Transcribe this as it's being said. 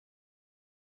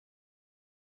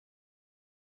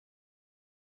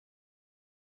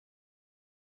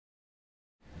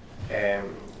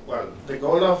Well, the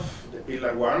goal of the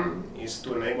Pillar 1 is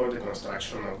to enable the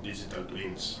construction of digital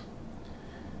twins.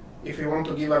 If you want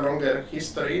to give a longer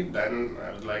history, then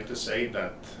I would like to say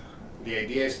that the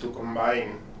idea is to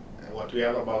combine what we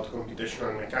have about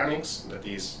computational mechanics, that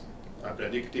is a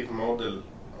predictive model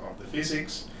of the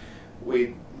physics,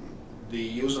 with the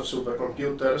use of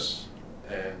supercomputers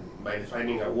by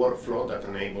defining a workflow that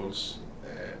enables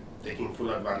taking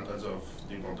full advantage of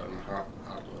the modern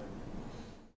hardware.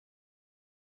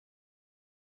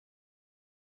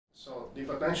 So the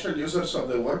potential users of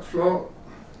the workflow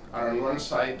are on one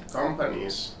side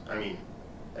companies,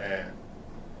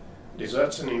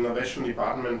 research and innovation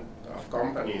department of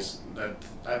companies that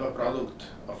have a product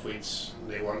of which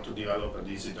they want to develop a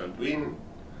digital twin,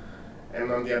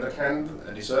 and on the other hand,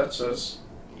 researchers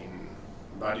in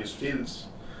various fields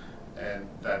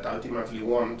that ultimately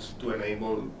want to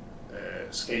enable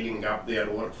scaling up their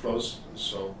workflows,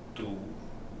 so to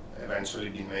eventually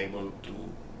being able to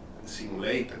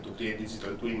simulate and to create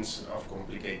digital twins of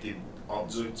complicated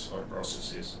objects or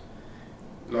processes,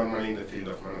 normally in the field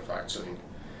of manufacturing.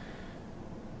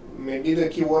 Maybe the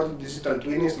keyword digital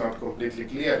twin is not completely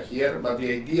clear here, but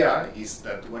the idea is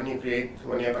that when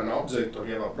you have an object or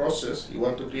you have a process, you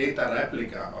want to create a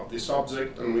replica of this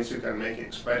object on which you can make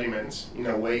experiments in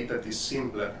a way that is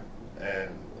simpler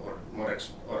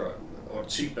or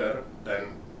cheaper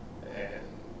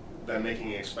than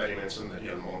making experiments on the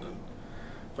real model.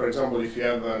 For example, if you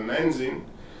have an engine,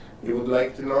 you would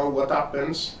like to know what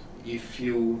happens if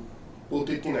you put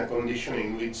it in a condition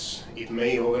in which it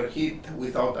may overheat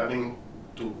without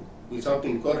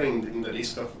incurring in the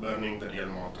risk of burning the real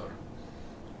motor.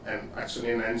 And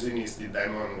actually an engine is the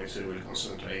demo on which I will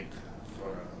concentrate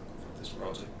for this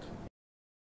project.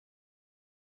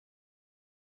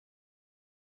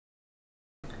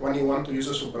 When you want to use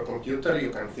a supercomputer, you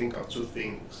can think of two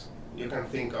things. You can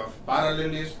think of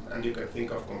parallelism and you can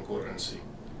think of concurrency.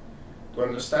 To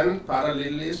understand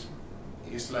parallelism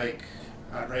is like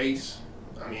a race,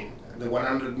 the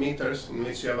 100 meters in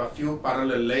which you have a few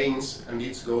parallel lanes and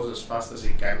each goes as fast as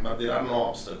it can, but there are no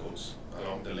obstacles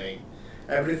along the lane.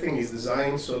 Everything is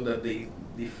designed so that the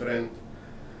different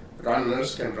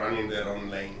runners can run in their own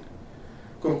lane.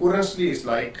 Concurrency is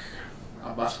like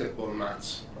a basketball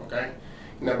match, okay?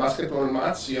 In a basketball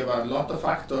match, you have a lot of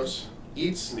actors,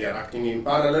 they are acting in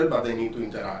parallel, but they need to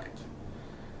interact.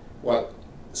 Well,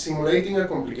 simulating a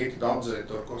complicated object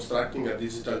or constructing a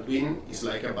digital twin is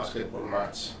like a basketball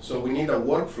match. So we need a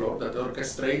workflow that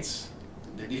orchestrates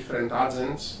the different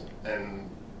agents, and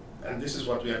this is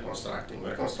what we are constructing.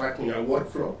 We're constructing a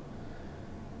workflow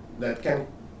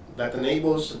that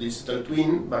enables a digital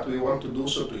twin, but we want to do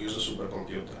so to use a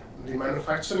supercomputer. The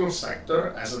manufacturing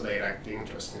sector has a direct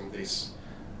interest in this.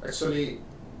 Actually,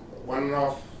 one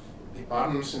of the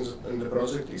partners in the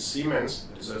project is Siemens,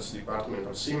 the research department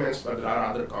of Siemens, but there are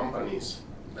other companies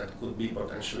that could be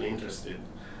potentially interested.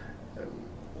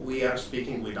 We are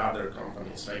speaking with other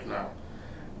companies right now.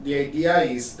 The idea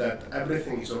is that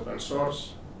everything is open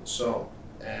source, so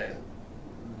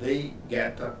they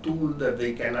get a tool that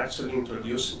they can actually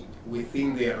introduce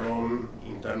within their own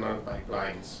internal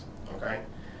pipelines, okay?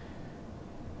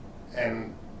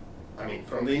 And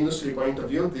from the industry point of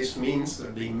view, this means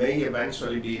that they may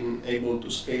eventually be able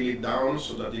to scale it down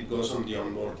so that it goes on the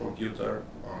onboard computer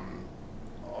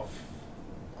of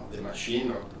the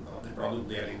machine or of the product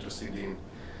they are interested in.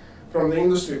 From the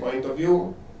industry point of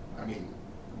view,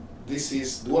 this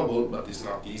is doable, but it's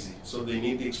not easy. So they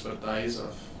need the expertise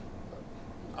of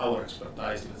our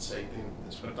expertise, let's say, the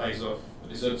expertise of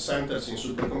research centers in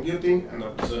supercomputing and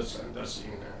of research centers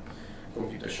in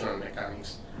computational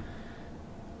mechanics.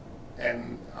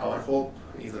 And our hope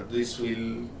is that this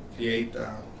will create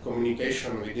a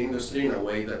communication with industry in a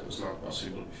way that was not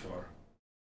possible before.